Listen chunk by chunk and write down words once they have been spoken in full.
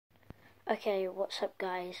Okay, what's up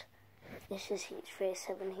guys? This is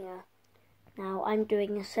Heat37 here. Now I'm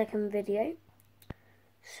doing a second video,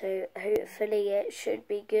 so hopefully it should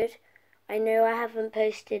be good. I know I haven't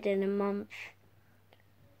posted in a month.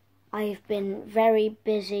 I've been very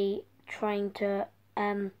busy trying to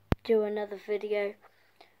do another video.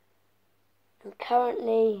 I'm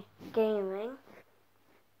currently gaming.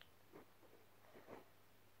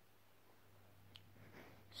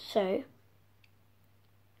 So,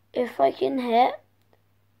 if I can hit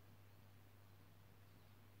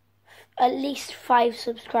at least 5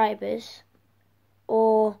 subscribers,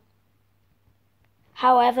 or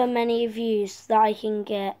however many views that I can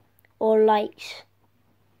get, or likes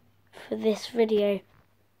for this video,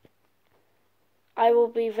 I will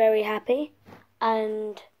be very happy.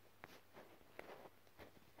 And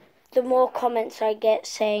the more comments I get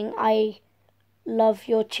saying I love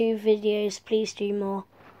your 2 videos, please do more,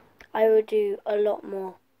 I will do a lot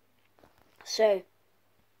more. So,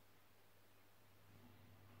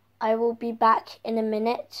 I will be back in a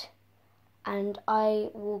minute and I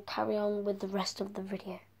will carry on with the rest of the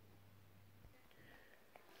video.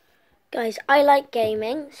 Guys, I like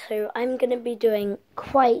gaming, so I'm going to be doing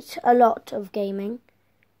quite a lot of gaming.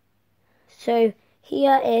 So,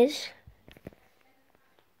 here is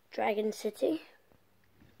Dragon City.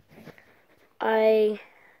 I've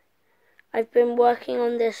been working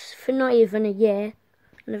on this for not even a year,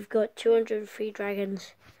 and I've got 203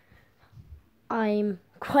 dragons. I'm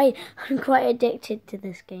quite addicted to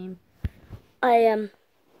this game. I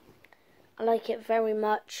like it very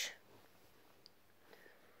much,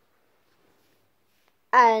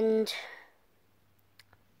 and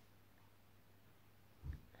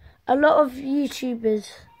a lot of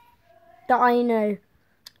YouTubers that I know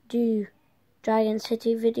do Dragon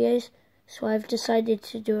City videos, so I've decided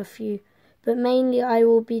to do a few. But mainly I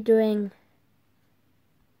will be doing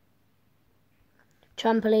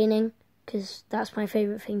trampolining, because that's my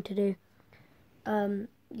favourite thing to do.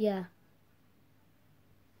 Yeah.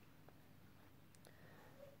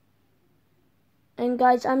 And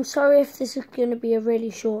guys, I'm sorry if this is going to be a really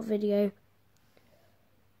short video,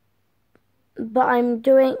 but I'm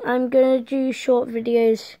going to do short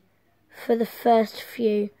videos for the first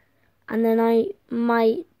few, and then I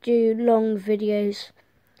might do long videos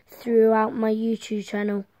throughout my YouTube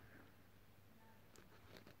channel.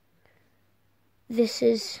 This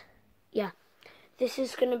is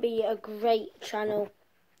going to be a great channel.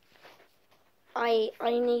 I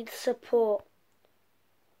need support.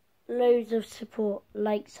 Loads of support,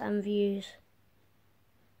 likes and views.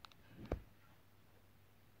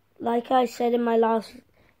 Like I said in my last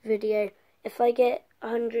video, if I get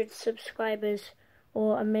 100 subscribers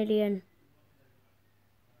or 1 million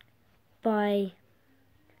by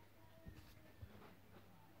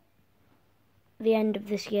the end of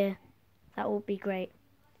this year, that will be great.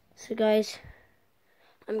 So guys,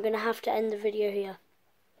 I'm going to have to end the video here.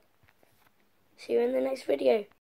 See you in the next video.